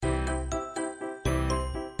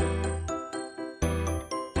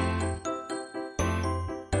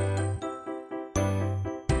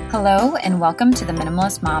Hello, and welcome to the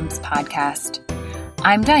Minimalist Moms podcast.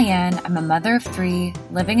 I'm Diane. I'm a mother of 3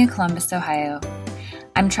 living in Columbus, Ohio.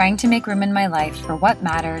 I'm trying to make room in my life for what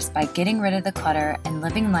matters by getting rid of the clutter and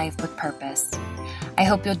living life with purpose. I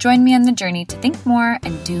hope you'll join me on the journey to think more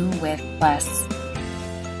and do with less.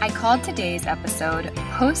 I called today's episode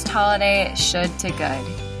Post-Holiday Should to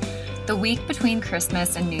Good. The week between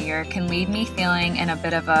Christmas and New Year can leave me feeling in a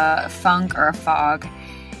bit of a funk or a fog.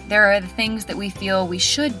 There are the things that we feel we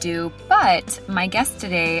should do, but my guest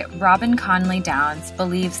today, Robin Conley Downs,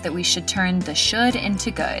 believes that we should turn the should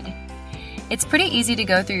into good. It's pretty easy to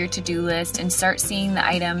go through your to-do list and start seeing the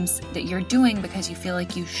items that you're doing because you feel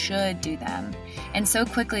like you should do them. And so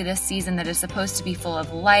quickly this season that is supposed to be full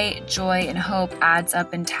of light, joy, and hope adds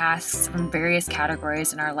up in tasks from various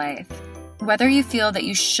categories in our life. Whether you feel that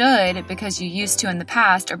you should because you used to in the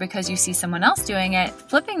past or because you see someone else doing it,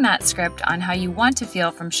 flipping that script on how you want to feel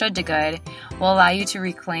from should to good will allow you to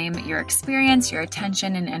reclaim your experience, your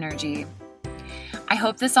attention, and energy. I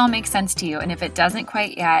hope this all makes sense to you, and if it doesn't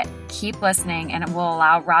quite yet, keep listening and it will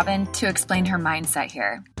allow Robin to explain her mindset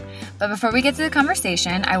here. But before we get to the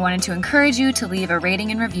conversation, I wanted to encourage you to leave a rating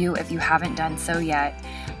and review if you haven't done so yet.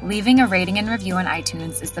 Leaving a rating and review on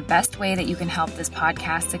iTunes is the best way that you can help this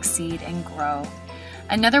podcast succeed and grow.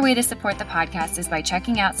 Another way to support the podcast is by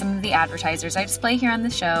checking out some of the advertisers I display here on the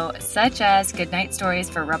show, such as Goodnight Stories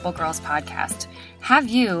for Rebel Girls podcast. Have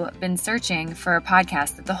you been searching for a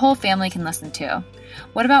podcast that the whole family can listen to?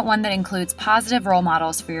 What about one that includes positive role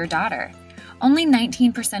models for your daughter? Only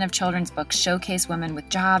 19% of children's books showcase women with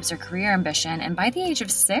jobs or career ambition, and by the age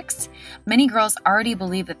of 6, many girls already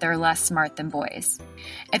believe that they're less smart than boys.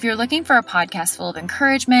 If you're looking for a podcast full of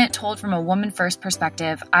encouragement told from a woman-first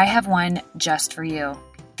perspective, I have one just for you.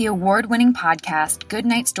 The award-winning podcast,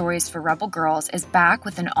 Goodnight Stories for Rebel Girls, is back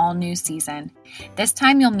with an all-new season. This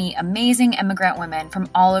time you'll meet amazing immigrant women from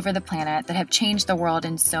all over the planet that have changed the world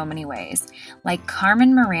in so many ways, like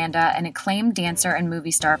Carmen Miranda, an acclaimed dancer and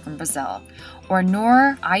movie star from Brazil, or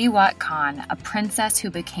Noor Ayawat Khan, a princess who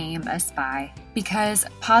became a spy. Because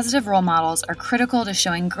positive role models are critical to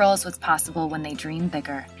showing girls what's possible when they dream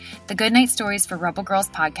bigger. The Goodnight Stories for Rebel Girls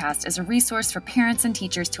podcast is a resource for parents and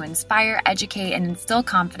teachers to inspire, educate, and instill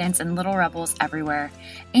confidence in little rebels everywhere.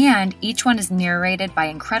 And each one is narrated by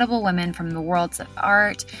incredible women from the worlds of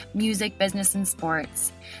art, music, business, and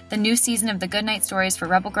sports. The new season of the Goodnight Stories for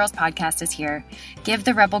Rebel Girls podcast is here. Give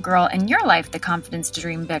the rebel girl in your life the confidence to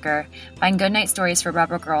dream bigger. Find Goodnight Stories for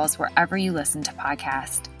Rebel Girls wherever you listen to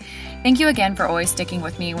podcasts. Thank you again for always sticking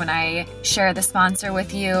with me when I share the sponsor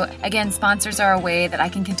with you. Again, sponsors are a way that I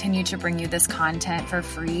can continue to bring you this content for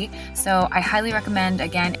free. So I highly recommend,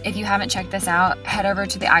 again, if you haven't checked this out, head over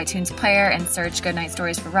to the iTunes player and search Goodnight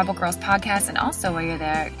Stories for Rebel Girls podcast. And also while you're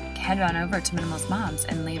there, head on over to Minimalist Moms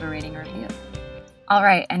and leave a rating or review. All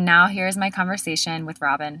right, and now here's my conversation with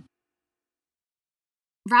Robin.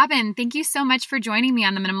 Robin, thank you so much for joining me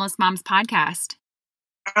on the Minimalist Moms podcast.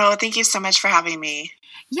 Oh, thank you so much for having me.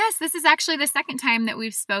 Yes, this is actually the second time that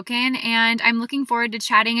we've spoken, and I'm looking forward to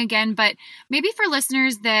chatting again. But maybe for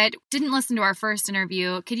listeners that didn't listen to our first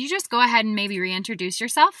interview, could you just go ahead and maybe reintroduce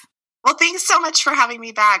yourself? Well, thanks so much for having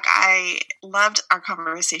me back. I loved our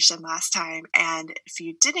conversation last time. And if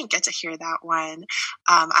you didn't get to hear that one,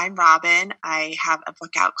 I'm Robin. I have a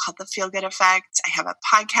book out called The Feel Good Effect. I have a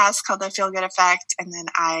podcast called The Feel Good Effect. And then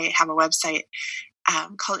I have a website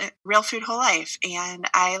called Real Food Whole Life. And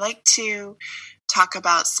I like to talk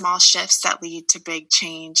about small shifts that lead to big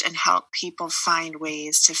change and help people find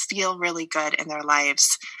ways to feel really good in their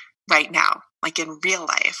lives right now, like in real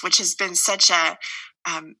life, which has been such a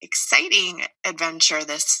exciting adventure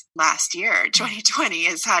this last year. 2020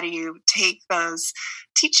 is how do you take those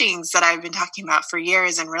teachings that I've been talking about for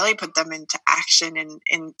years and really put them into action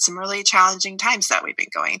in some really challenging times that we've been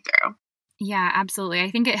going through. Yeah, absolutely. I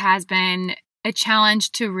think it has been a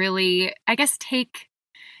challenge to really, I guess, take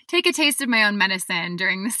a taste of my own medicine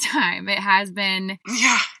during this time. It has been,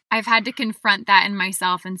 I've had to confront that in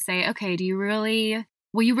myself and say, okay,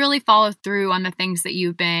 will you really follow through on the things that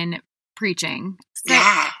you've been preaching?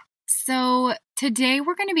 So today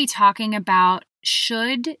we're going to be talking about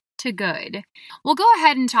should to good. We'll go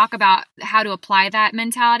ahead and talk about how to apply that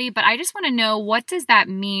mentality, but I just want to know, what does that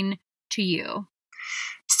mean to you?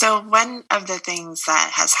 So one of the things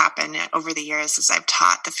that has happened over the years as I've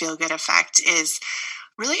taught the Feel Good Effect is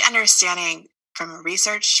really understanding from a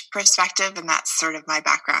research perspective, and that's sort of my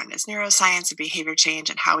background, is neuroscience and behavior change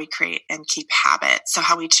and how we create and keep habits, so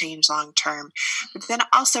how we change long term. But then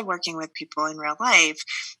also working with people in real life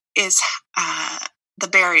is the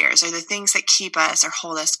barriers or the things that keep us or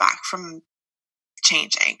hold us back from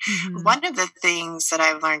changing. Mm-hmm. One of the things that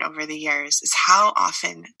I've learned over the years is how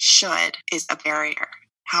often should is a barrier.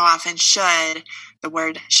 How often should, the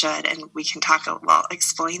word should, and we can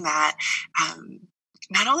explain that,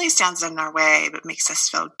 not only stands in our way, but makes us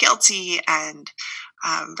feel guilty and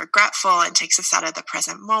regretful and takes us out of the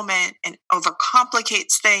present moment and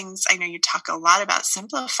overcomplicates things. I know you talk a lot about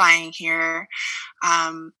simplifying here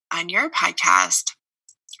on your podcast.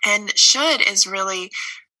 And should is really,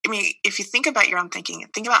 if you think about your own thinking,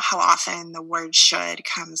 think about how often the word should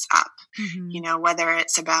comes up, Mm-hmm. Whether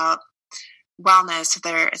it's about wellness,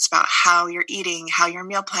 whether it's about how you're eating, how you're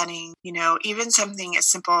meal planning, even something as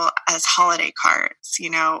simple as holiday cards,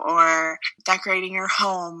 or decorating your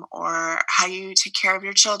home or how you take care of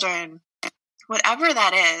your children, whatever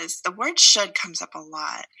that is, the word should comes up a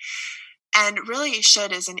lot. And really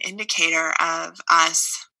should is an indicator of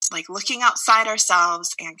us like looking outside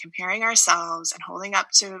ourselves and comparing ourselves and holding up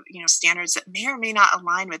to, standards that may or may not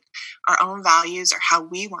align with our own values or how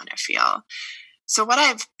we want to feel. So what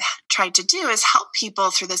I've tried to do is help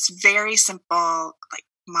people through this very simple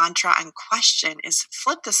mantra and question is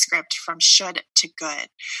flip the script from should to good.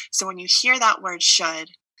 So when you hear that word should,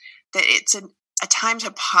 that it's a time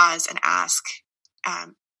to pause and ask,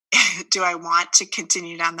 do I want to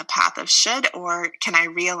continue down the path of should, or can I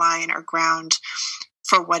realign or ground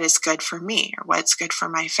for what is good for me or what's good for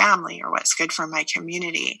my family or what's good for my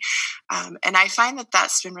community? And I find that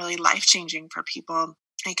that's been really life-changing for people.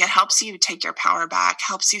 Like it helps you take your power back,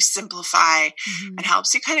 helps you simplify, Mm-hmm. and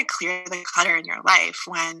helps you kind of clear the clutter in your life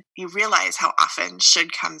when you realize how often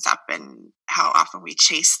should comes up and how often we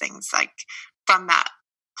chase things like from that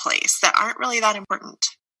place that aren't really that important.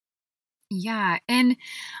 Yeah. And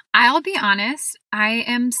I'll be honest, I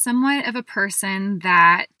am somewhat of a person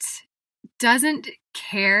that doesn't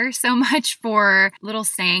care so much for little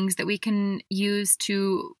sayings that we can use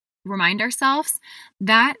to remind ourselves.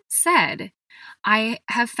 That said, I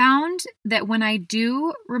have found that when I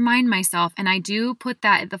do remind myself and I do put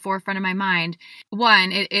that at the forefront of my mind,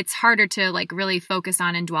 one, it's harder to really focus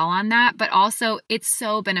on and dwell on that, but also it's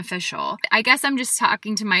so beneficial. I guess I'm just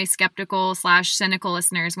talking to my skeptical/cynical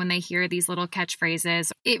listeners when they hear these little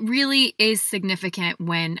catchphrases. It really is significant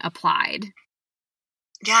when applied.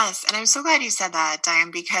 Yes. And I'm so glad you said that,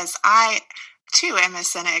 Diane, because I too am a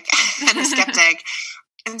cynic and a skeptic.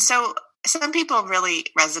 And so some people really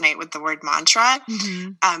resonate with the word mantra,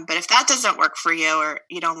 Mm-hmm. but if that doesn't work for you or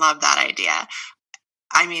you don't love that idea,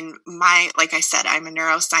 like I said, I'm a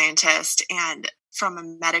neuroscientist, and from a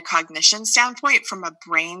metacognition standpoint, from a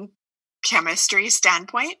brain chemistry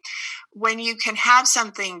standpoint, when you can have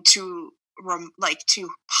something to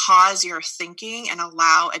pause your thinking and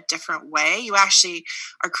allow a different way, you actually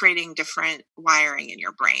are creating different wiring in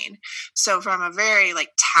your brain. So from a very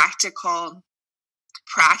tactical,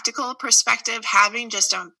 practical perspective, having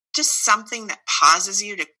just something that pauses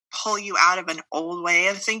you to pull you out of an old way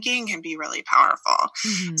of thinking can be really powerful.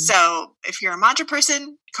 Mm-hmm. So if you're a mantra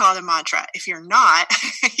person, call it a mantra. If you're not,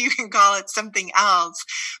 you can call it something else,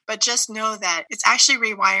 but just know that it's actually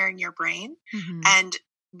rewiring your brain. Mm-hmm. And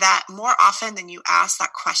that more often than you ask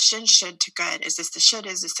that question, should to good, is this the should,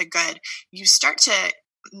 is this a good, you start to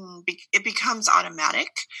it becomes automatic,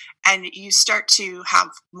 and you start to have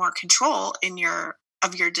more control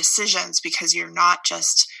of your decisions because you're not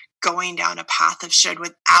just going down a path of should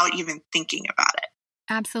without even thinking about it.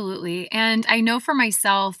 Absolutely. And I know for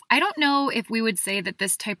myself, I don't know if we would say that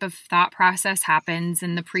this type of thought process happens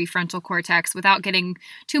in the prefrontal cortex without getting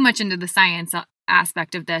too much into the science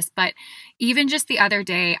aspect of this. But even just the other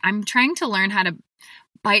day, I'm trying to learn how to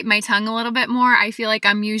bite my tongue a little bit more. I feel like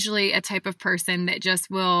I'm usually a type of person that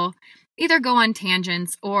just will either go on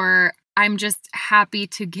tangents, or I'm just happy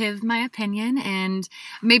to give my opinion, and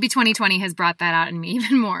maybe 2020 has brought that out in me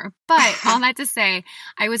even more. But all that to say,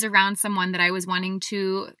 I was around someone that I was wanting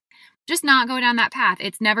to just not go down that path.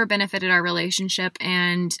 It's never benefited our relationship,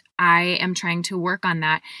 and I am trying to work on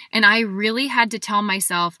that. And I really had to tell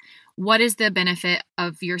myself, what is the benefit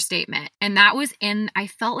of your statement? And that was I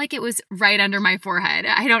felt like it was right under my forehead.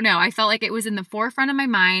 I don't know. I felt like it was in the forefront of my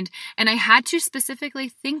mind, and I had to specifically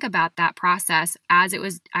think about that process as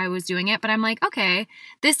I was doing it. But I'm like, okay,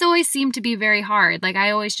 this always seemed to be very hard. Like, I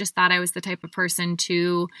always just thought I was the type of person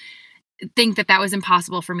to think that was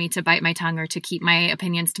impossible for me to bite my tongue or to keep my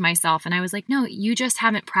opinions to myself. And I was like, no, you just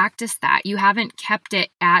haven't practiced that. You haven't kept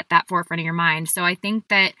it at that forefront of your mind. So I think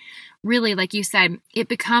that really, like you said,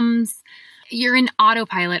 you're in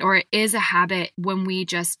autopilot, or it is a habit when we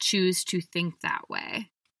just choose to think that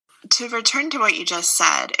way. To return to what you just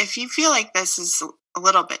said, if you feel like this is a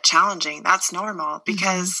little bit challenging, that's normal,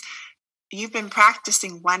 because you've been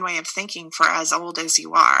practicing one way of thinking for as old as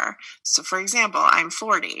you are. So for example, I'm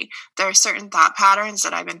 40. There are certain thought patterns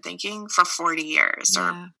that I've been thinking for 40 years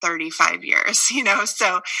or 35 years,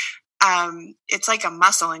 so it's like a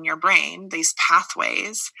muscle in your brain, these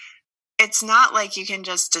pathways. It's not like you can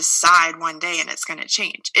just decide one day and it's going to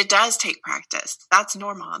change. It does take practice. That's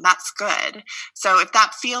normal and that's good. So if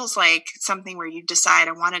that feels like something where you decide,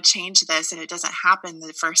 I want to change this, and it doesn't happen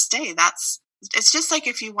the first day, it's just like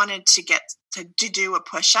if you wanted to get to do a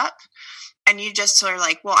push-up and you just are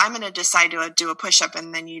like, well, I'm going to decide to do a push-up,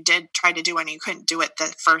 and then you did try to do one and you couldn't do it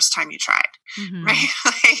the first time you tried, right?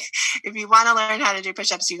 Like, if you want to learn how to do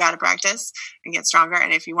push-ups, you got to practice and get stronger.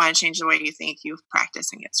 And if you want to change the way you think, you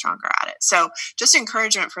practice and get stronger at it. So just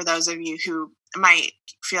encouragement for those of you who might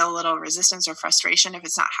feel a little resistance or frustration if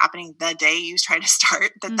it's not happening the day you try to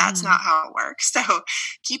start, that's not how it works. So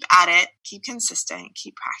keep at it, keep consistent,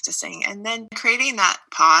 keep practicing. And then creating that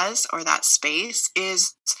pause or that space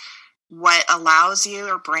is what allows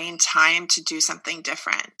your brain time to do something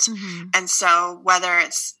different. And so whether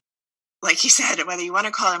it's, like you said, whether you want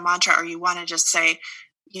to call it a mantra or you want to just say,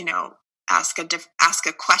 ask a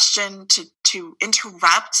question to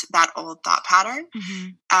interrupt that old thought pattern,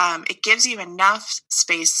 it gives you enough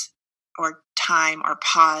space or time or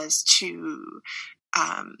pause to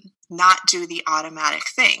not do the automatic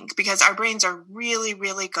thing, because our brains are really,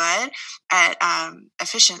 really good at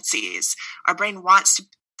efficiencies. Our brain wants to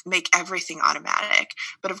make everything automatic.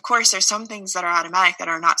 But of course, there's some things that are automatic that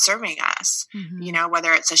are not serving us,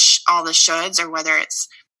 whether it's all the shoulds or whether it's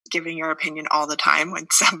giving your opinion all the time when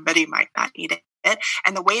somebody might not need it.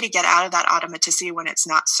 And the way to get out of that automaticity when it's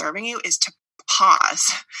not serving you is to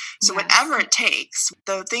pause. So whatever it takes.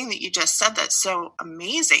 The thing that you just said that's so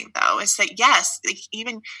amazing, though, is that yes,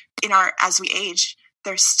 even as we age,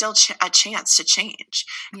 there's still a chance to change.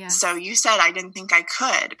 So you said, I didn't think I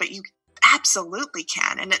could, but you absolutely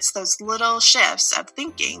can. And it's those little shifts of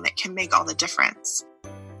thinking that can make all the difference.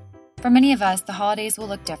 For many of us, the holidays will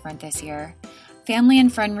look different this year. Family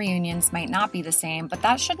and friend reunions might not be the same, but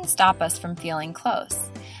that shouldn't stop us from feeling close.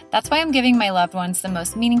 That's why I'm giving my loved ones the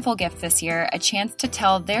most meaningful gift this year, a chance to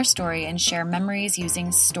tell their story and share memories using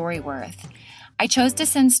Storyworth. I chose to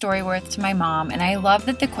send Storyworth to my mom, and I love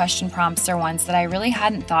that the question prompts are ones that I really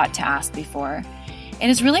hadn't thought to ask before. It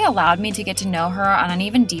has really allowed me to get to know her on an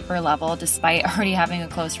even deeper level despite already having a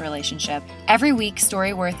close relationship. Every week,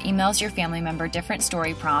 Storyworth emails your family member different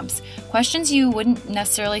story prompts, questions you wouldn't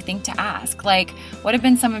necessarily think to ask, like what have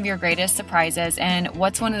been some of your greatest surprises and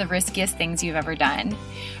what's one of the riskiest things you've ever done.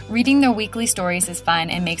 Reading their weekly stories is fun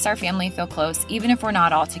and makes our family feel close even if we're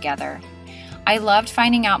not all together. I loved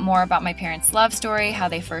finding out more about my parents' love story, how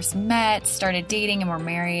they first met, started dating, and were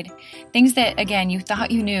married. Things that, again, you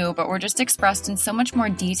thought you knew, but were just expressed in so much more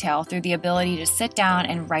detail through the ability to sit down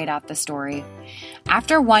and write out the story.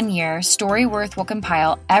 After 1 year, Storyworth will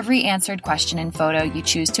compile every answered question and photo you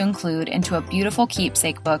choose to include into a beautiful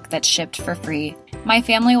keepsake book that's shipped for free. My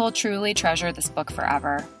family will truly treasure this book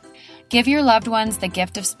forever. Give your loved ones the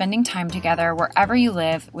gift of spending time together wherever you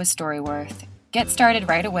live with Storyworth. Get started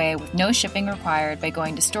right away with no shipping required by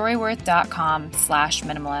going to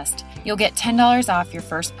storyworth.com/minimalist. You'll get $10 off your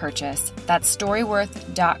first purchase. That's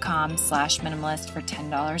storyworth.com/minimalist for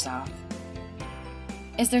 $10 off.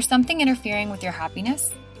 Is there something interfering with your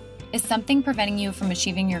happiness? Is something preventing you from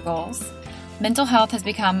achieving your goals? Mental health has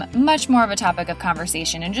become much more of a topic of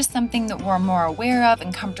conversation and just something that we're more aware of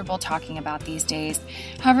and comfortable talking about these days.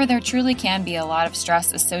 However, there truly can be a lot of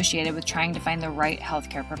stress associated with trying to find the right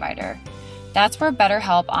healthcare provider. That's where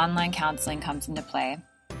BetterHelp online counseling comes into play.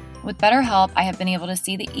 With BetterHelp, I have been able to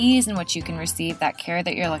see the ease in which you can receive that care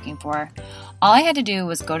that you're looking for. All I had to do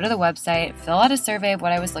was go to the website, fill out a survey of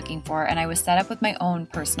what I was looking for, and I was set up with my own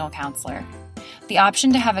personal counselor. The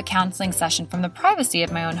option to have a counseling session from the privacy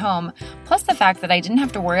of my own home, plus the fact that I didn't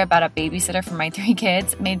have to worry about a babysitter for my 3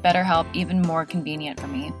 kids, made BetterHelp even more convenient for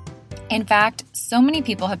me. In fact, so many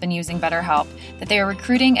people have been using BetterHelp that they are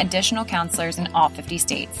recruiting additional counselors in all 50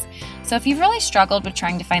 states. So if you've really struggled with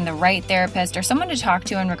trying to find the right therapist or someone to talk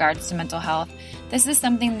to in regards to mental health, this is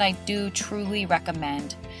something that I do truly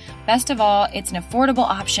recommend. Best of all, it's an affordable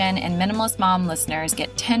option, and Minimalist Mom listeners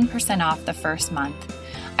get 10% off the first month.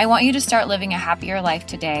 I want you to start living a happier life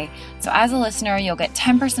today. So as a listener, you'll get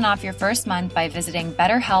 10% off your first month by visiting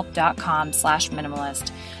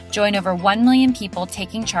betterhelp.com/minimalist. Join over 1 million people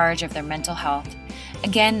taking charge of their mental health.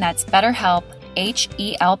 Again, that's BetterHelp,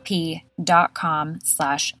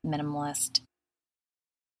 HELP.com/minimalist.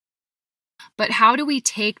 but how do we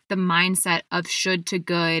take the mindset of should to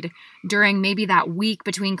good during maybe that week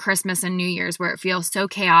between Christmas and New Year's where it feels so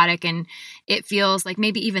chaotic and it feels like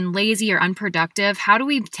maybe even lazy or unproductive? How do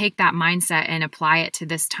we take that mindset and apply it to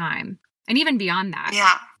this time and even beyond that?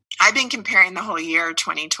 Yeah. I've been comparing the whole year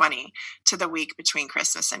 2020 to the week between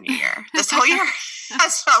Christmas and New Year. This whole year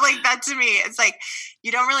has felt like that to me. It's like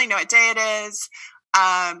you don't really know what day it is.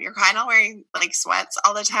 You're kind of wearing like sweats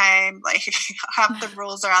all the time. Like half the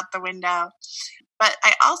rules are out the window. But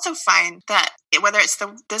I also find that whether it's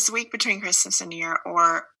this week between Christmas and New Year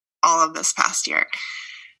or all of this past year,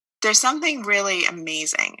 there's something really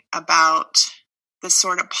amazing about this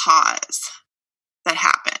sort of pause that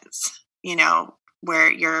happens,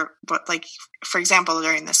 where you're like, for example,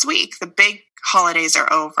 during this week, the big holidays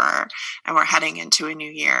are over and we're heading into a new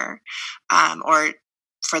year, or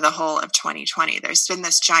for the whole of 2020, there's been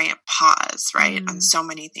this giant pause, right, on so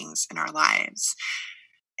many things in our lives.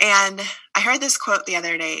 And I heard this quote the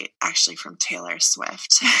other day, actually from Taylor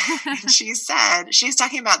Swift. And she said, she's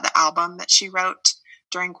talking about the album that she wrote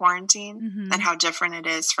during quarantine and how different it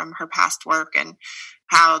is from her past work and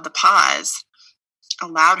how the pause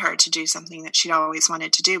allowed her to do something that she'd always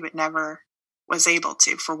wanted to do, but never was able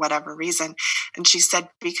to for whatever reason. And she said,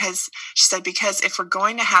 because if we're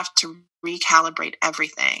going to have to recalibrate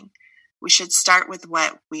everything, we should start with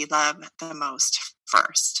what we love the most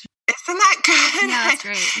first. Isn't that good? Yeah, that's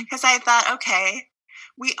great. Because I thought, okay,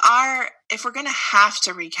 if we're going to have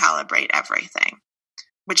to recalibrate everything,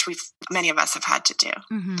 which many of us have had to do,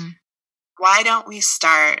 why don't we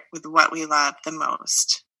start with what we love the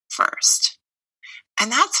most first?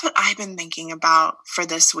 And that's what I've been thinking about for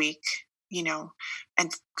this week,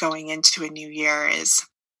 and going into a new year is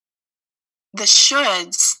the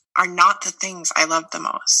shoulds are not the things I love the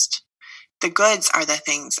most. The goods are the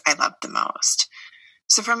things I love the most.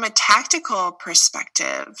 So from a tactical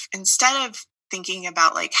perspective, instead of thinking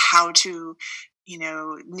about like how to,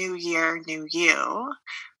 new year, new you,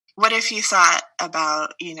 what if you thought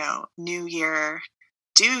about, new year,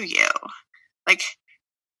 do you? Like,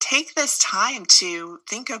 take this time to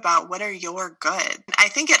think about what are your goods. I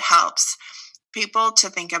think it helps people to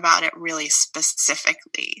think about it really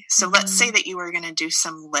specifically. So let's say that you were going to do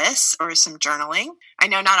some lists or some journaling. I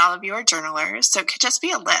know not all of you are journalers, so it could just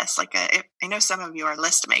be a list. I know some of you are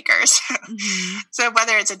list makers. So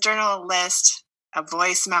whether it's a journal list, a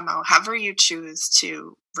voice memo, however you choose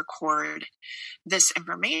to record this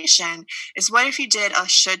information, is what if you did a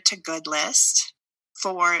should to good list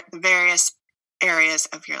for the various areas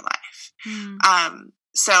of your life.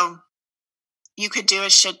 So you could do a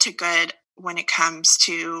should to good when it comes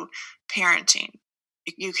to parenting.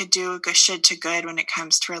 You could do a should to good when it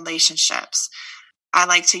comes to relationships. I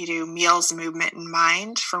like to do meals, movement, and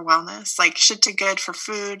mind for wellness, like should to good for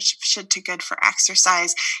food, should to good for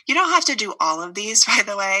exercise. You don't have to do all of these, by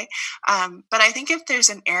the way. But I think if there's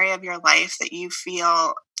an area of your life that you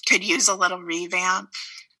feel could use a little revamp,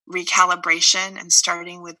 recalibration, and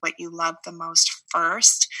starting with what you love the most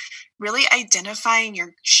first, really identifying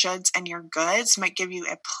your shoulds and your goods might give you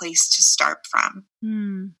a place to start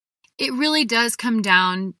from. It really does come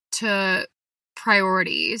down to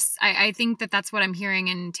priorities. I think that's what I'm hearing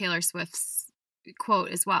in Taylor Swift's quote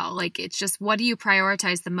as well. Like, it's just, what do you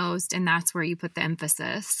prioritize the most? And that's where you put the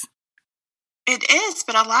emphasis. It is,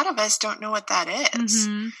 but a lot of us don't know what that is.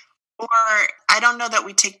 Or I don't know that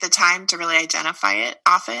we take the time to really identify it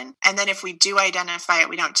often. And then if we do identify it,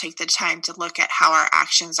 we don't take the time to look at how our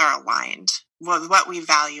actions are aligned with what we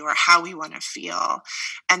value or how we want to feel.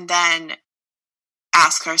 And then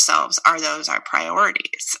ask ourselves, are those our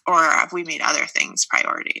priorities? Or have we made other things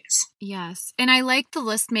priorities? Yes. And I like the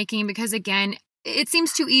list making because, again, it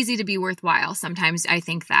seems too easy to be worthwhile. Sometimes I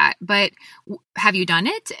think that, but have you done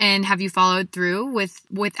it? And have you followed through with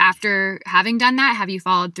after having done that? Have you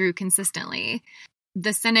followed through consistently?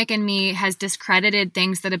 The cynic in me has discredited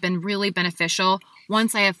things that have been really beneficial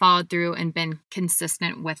once I have followed through and been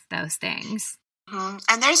consistent with those things. And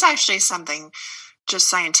there's actually something just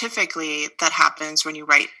scientifically that happens when you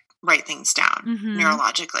write things down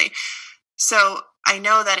neurologically. So I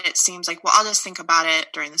know that it seems like, well, I'll just think about it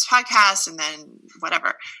during this podcast and then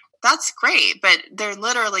whatever. That's great. But there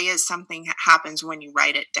literally is something that happens when you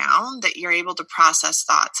write it down that you're able to process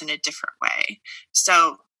thoughts in a different way.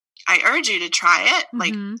 So I urge you to try it.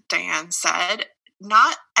 Like Diane said,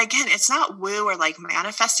 not again, it's not woo or like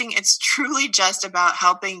manifesting. It's truly just about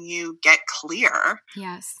helping you get clear.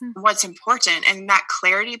 Yes. What's important. And that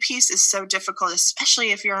clarity piece is so difficult,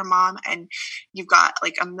 especially if you're a mom and you've got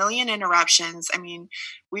like a million interruptions. I mean,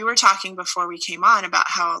 we were talking before we came on about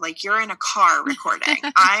how like you're in a car recording.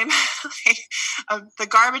 I'm like, the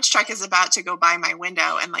garbage truck is about to go by my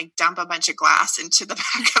window and like dump a bunch of glass into the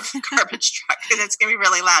back of the garbage truck, and it's going to be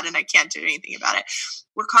really loud and I can't do anything about it.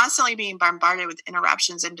 We're constantly being bombarded with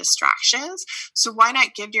interruptions and distractions. So why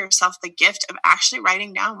not give yourself the gift of actually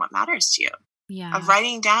writing down what matters to you? Yeah. Of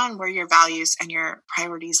writing down where your values and your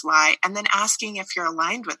priorities lie, and then asking if you're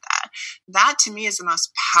aligned with that. That to me is the most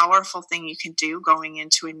powerful thing you can do going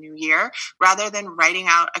into a new year, rather than writing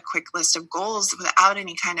out a quick list of goals without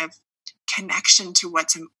any kind of connection to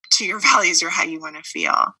to your values or how you want to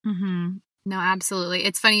feel. Mm-hmm. No, absolutely.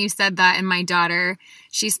 It's funny you said that. And my daughter,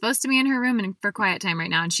 she's supposed to be in her room and for quiet time right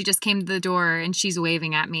now. And she just came to the door and she's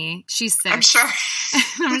waving at me. She's sick. I'm sure.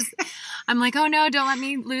 I'm like, oh no, don't let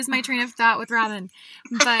me lose my train of thought with Robin.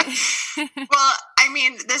 But well, I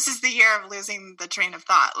mean, this is the year of losing the train of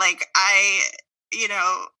thought. Like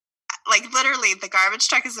like literally the garbage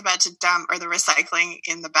truck is about to dump or the recycling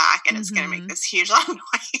in the back, and it's going to make this huge loud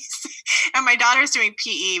noise. And my daughter's doing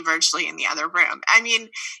PE virtually in the other room. I mean,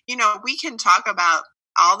 we can talk about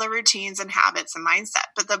all the routines and habits and mindset,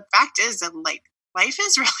 but the fact is that like life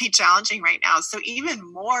is really challenging right now. So even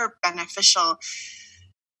more beneficial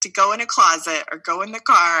to go in a closet or go in the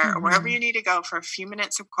car or wherever you need to go for a few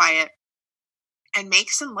minutes of quiet and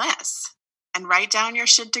make some lists and write down your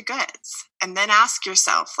should to goods, and then ask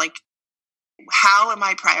yourself, like, how am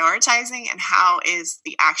I prioritizing, and how is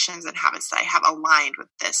the actions and habits that I have aligned with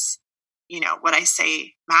this, what I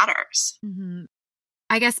say matters. Mm-hmm.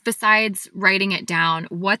 I guess besides writing it down,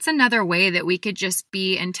 what's another way that we could just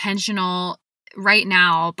be intentional right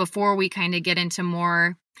now before we kind of get into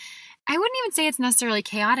more, I wouldn't even say it's necessarily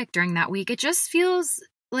chaotic during that week. It just feels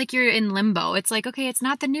like you're in limbo. It's like, okay, it's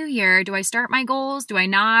not the new year. Do I start my goals? Do I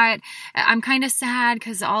not? I'm kind of sad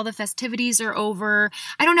because all the festivities are over.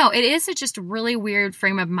 I don't know. It is just a really weird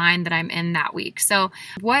frame of mind that I'm in that week. So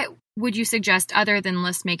what would you suggest other than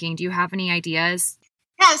list making? Do you have any ideas?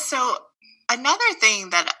 Yeah. So another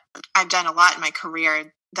thing that I've done a lot in my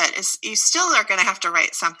career that is, you still are going to have to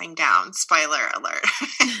write something down. Spoiler alert.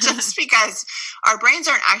 Just because our brains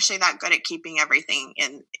aren't actually that good at keeping everything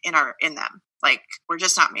in them. Like, we're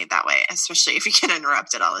just not made that way, especially if you get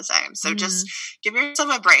interrupted all the time. So just give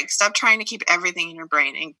yourself a break. Stop trying to keep everything in your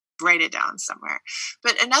brain and write it down somewhere.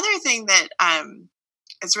 But another thing that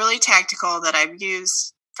is really tactical that I've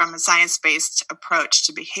used from a science-based approach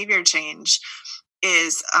to behavior change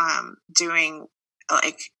is doing,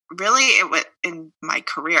 like, really in my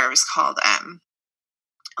career, it was called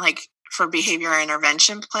like, for behavior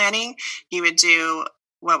intervention planning, you would do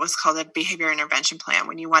what was called a behavior intervention plan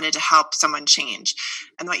when you wanted to help someone change.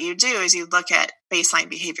 And what you do is you look at baseline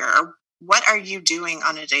behavior, or what are you doing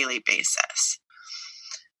on a daily basis?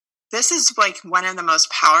 This is like one of the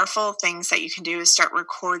most powerful things that you can do, is start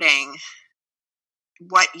recording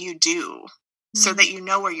what you do so that you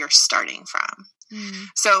know where you're starting from.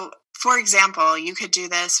 So, for example, you could do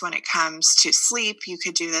this when it comes to sleep. You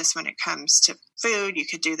could do this when it comes to food. You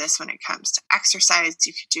could do this when it comes to exercise.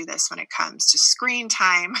 You could do this when it comes to screen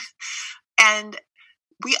time. And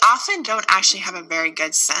we often don't actually have a very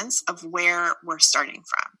good sense of where we're starting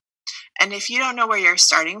from. And if you don't know where you're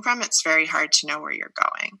starting from, it's very hard to know where you're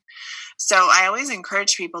going. So I always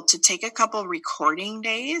encourage people to take a couple recording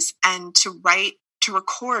days and to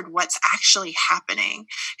record what's actually happening.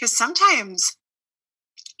 Because sometimes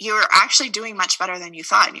you're actually doing much better than you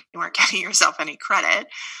thought, and you weren't giving yourself any credit.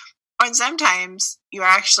 And sometimes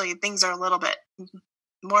things are a little bit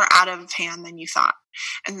more out of hand than you thought.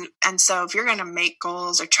 And so if you're going to make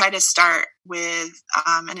goals or try to start with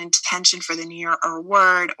an intention for the new year, or a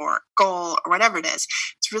word or goal or whatever it is,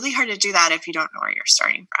 it's really hard to do that if you don't know where you're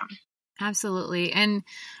starting from. Absolutely. And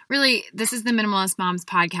really, this is the Minimalist Moms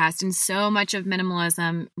podcast. And so much of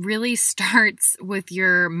minimalism really starts with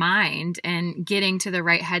your mind and getting to the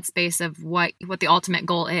right headspace of what the ultimate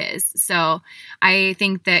goal is. So I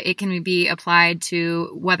think that it can be applied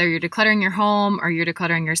to whether you're decluttering your home or you're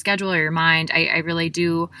decluttering your schedule or your mind. I really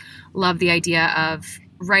do love the idea of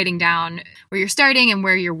writing down where you're starting and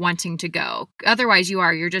where you're wanting to go. Otherwise,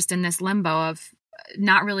 you're just in this limbo of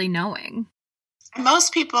not really knowing.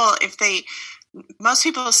 Most people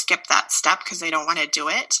skip that step because they don't want to do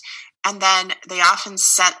it. And then they often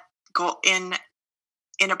set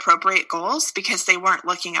inappropriate goals because they weren't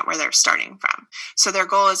looking at where they're starting from. So their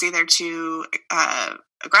goal is either too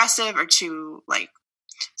aggressive or too like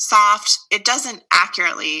soft. It doesn't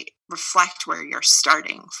accurately reflect where you're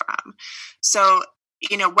starting from. So,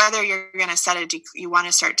 whether you're going to you want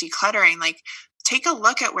to start decluttering, like take a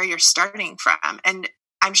look at where you're starting from. And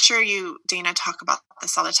I'm sure you, Dana, talk about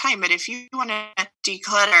this all the time, but if you want to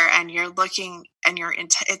declutter and you're looking and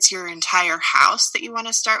it's your entire house that you want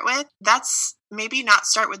to start with, that's maybe not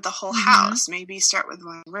start with the whole house, maybe start with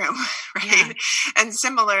one room, right? Yeah. And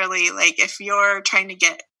similarly, like if you're trying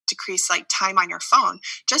to decrease like time on your phone,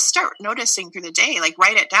 just start noticing through the day, like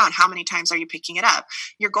write it down. How many times are you picking it up?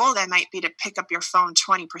 Your goal then might be to pick up your phone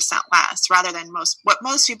 20% less, rather than what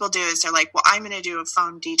most people do is they're like, well, I'm going to do a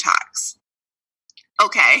phone detox.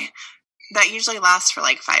 Okay, that usually lasts for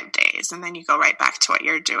like 5 days, and then you go right back to what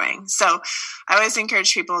you're doing. So I always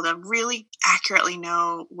encourage people to really accurately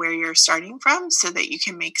know where you're starting from so that you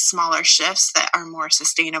can make smaller shifts that are more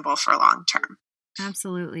sustainable for long term.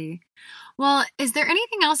 Absolutely. Well, is there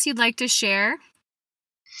anything else you'd like to share?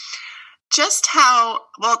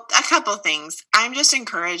 A couple things. I'm just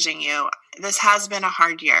encouraging you. This has been a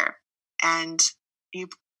hard year, and you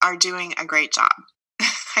are doing a great job.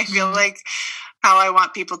 I feel like how I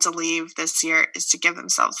want people to leave this year is to give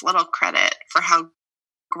themselves a little credit for how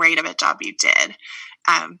great of a job you did,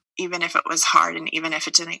 even if it was hard and even if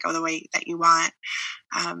it didn't go the way that you want.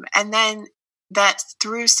 And then that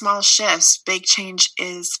through small shifts, big change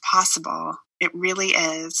is possible. It really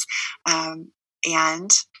is.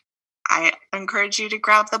 And I encourage you to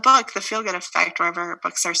grab the book, The Feel Good Effect, wherever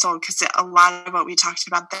books are sold, because a lot of what we talked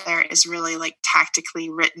about there is really like tactically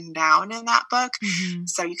written down in that book. Mm-hmm.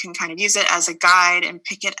 So you can kind of use it as a guide and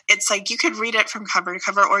pick it. It's like you could read it from cover to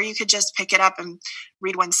cover, or you could just pick it up and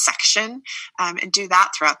read one section and do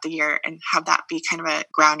that throughout the year and have that be kind of a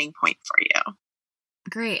grounding point for you.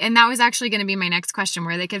 Great. And that was actually going to be my next question,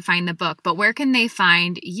 where they could find the book. But where can they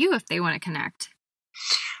find you if they want to connect?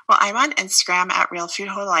 Well, I'm on Instagram at Real Food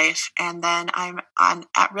Whole Life, and then I'm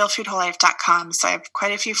at realfoodwholelife.com. So I have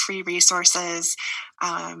quite a few free resources,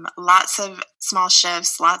 lots of small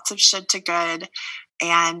shifts, lots of should to good,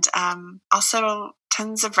 and also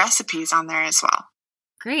tons of recipes on there as well.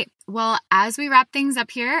 Great. Well, as we wrap things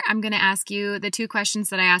up here, I'm going to ask you the 2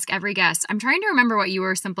 questions that I ask every guest. I'm trying to remember what you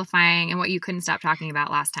were simplifying and what you couldn't stop talking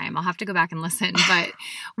about last time. I'll have to go back and listen. But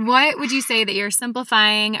what would you say that you're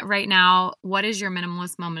simplifying right now? What is your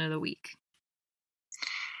minimalist moment of the week?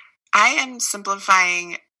 I am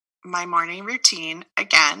simplifying my morning routine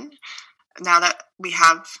again. Now that we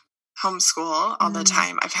have homeschool all the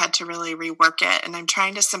time, I've had to really rework it. And I'm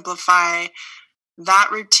trying to simplify that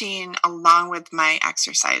routine along with my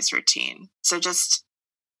exercise routine. So just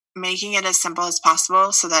making it as simple as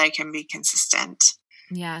possible so that I can be consistent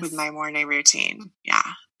with my morning routine. Yeah.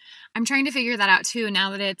 I'm trying to figure that out too.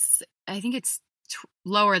 Now that I think it's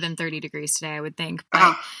lower than 30 degrees today, I would think.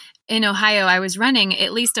 But in Ohio, I was running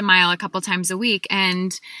at least a mile a couple times a week,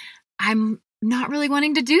 and I'm not really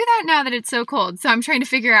wanting to do that now that it's so cold. So I'm trying to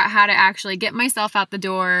figure out how to actually get myself out the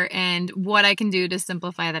door and what I can do to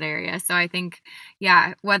simplify that area. So I think,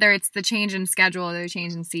 whether it's the change in schedule or the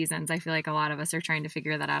change in seasons, I feel like a lot of us are trying to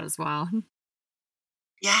figure that out as well.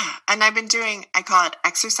 Yeah. And I've been I call it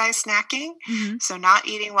exercise snacking. Mm-hmm. So not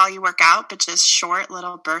eating while you work out, but just short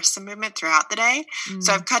little bursts of movement throughout the day. Mm-hmm.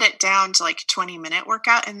 So I've cut it down to like 20-minute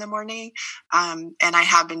workout in the morning. And I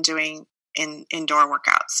have been doing indoor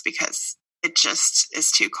workouts because it just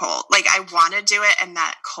is too cold. Like I want to do it, and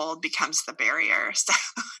that cold becomes the barrier. So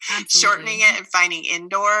shortening it and finding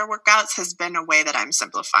indoor workouts has been a way that I'm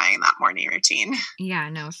simplifying that morning routine. Yeah,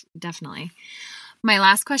 no, definitely. My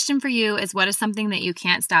last question for you is, what is something that you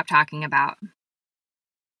can't stop talking about?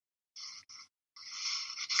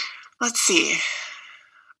 Let's see.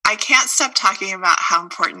 I can't stop talking about how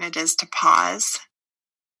important it is to pause.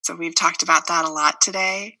 So we've talked about that a lot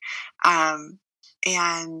today. And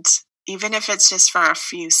even if it's just for a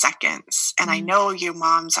few seconds. And I know you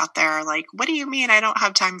moms out there are like, what do you mean I don't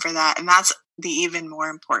have time for that? And that's the even more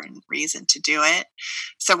important reason to do it.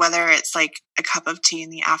 So whether it's like a cup of tea in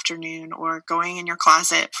the afternoon or going in your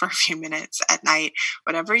closet for a few minutes at night,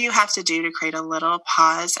 whatever you have to do to create a little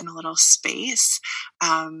pause and a little space.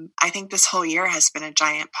 I think this whole year has been a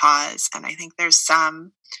giant pause. And I think there's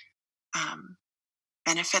some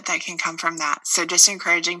benefit that can come from that. So just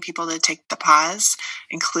encouraging people to take the pause,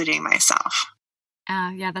 including myself.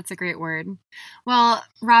 Yeah, that's a great word. Well,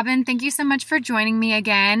 Robin, thank you so much for joining me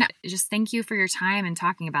again. Just thank you for your time and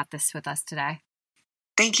talking about this with us today.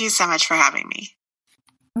 Thank you so much for having me.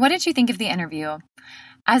 What did you think of the interview?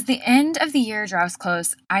 As the end of the year draws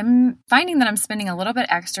close, I'm finding that I'm spending a little bit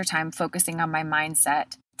extra time focusing on my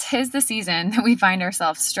mindset. 'Tis the season that we find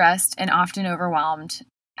ourselves stressed and often overwhelmed.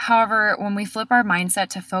 However, when we flip our mindset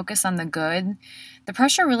to focus on the good, the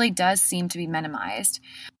pressure really does seem to be minimized.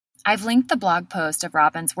 I've linked the blog post of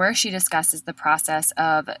Robin's where she discusses the process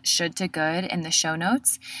of should to good in the show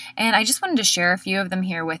notes, and I just wanted to share a few of them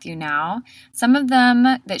here with you now. Some of them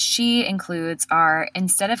that she includes are,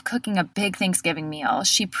 instead of cooking a big Thanksgiving meal,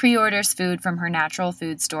 she pre-orders food from her natural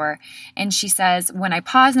food store, and she says, when I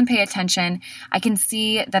pause and pay attention, I can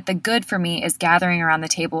see that the good for me is gathering around the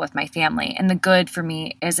table with my family, and the good for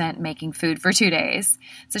me isn't making food for 2 days.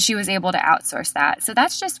 So she was able to outsource that. So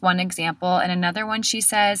that's just one example, and another one she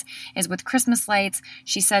says is with Christmas lights.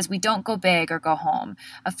 She says we don't go big or go home.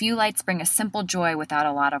 A few lights bring a simple joy without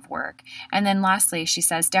a lot of work. And then lastly, she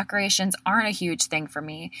says decorations aren't a huge thing for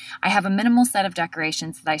me. I have a minimal set of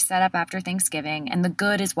decorations that I set up after Thanksgiving, and the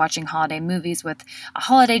good is watching holiday movies with a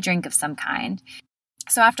holiday drink of some kind.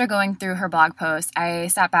 So after going through her blog post, I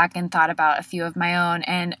sat back and thought about a few of my own.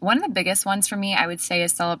 And one of the biggest ones for me, I would say,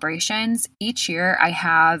 is celebrations. Each year I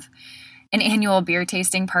have an annual beer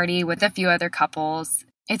tasting party with a few other couples.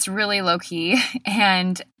 It's really low key,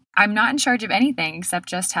 and I'm not in charge of anything except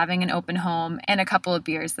just having an open home and a couple of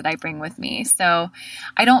beers that I bring with me. So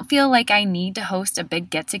I don't feel like I need to host a big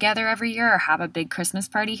get together every year or have a big Christmas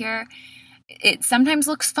party here. It sometimes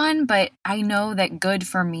looks fun, but I know that good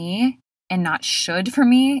for me and not should for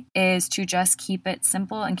me is to just keep it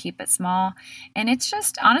simple and keep it small. And it's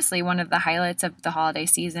just honestly one of the highlights of the holiday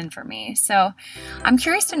season for me. So I'm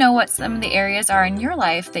curious to know what some of the areas are in your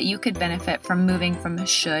life that you could benefit from moving from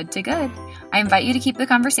should to good. I invite you to keep the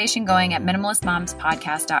conversation going at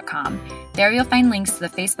minimalistmomspodcast.com. There you'll find links to the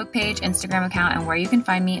Facebook page, Instagram account, and where you can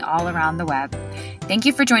find me all around the web. Thank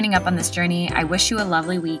you for joining up on this journey. I wish you a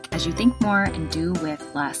lovely week as you think more and do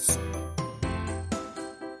with less.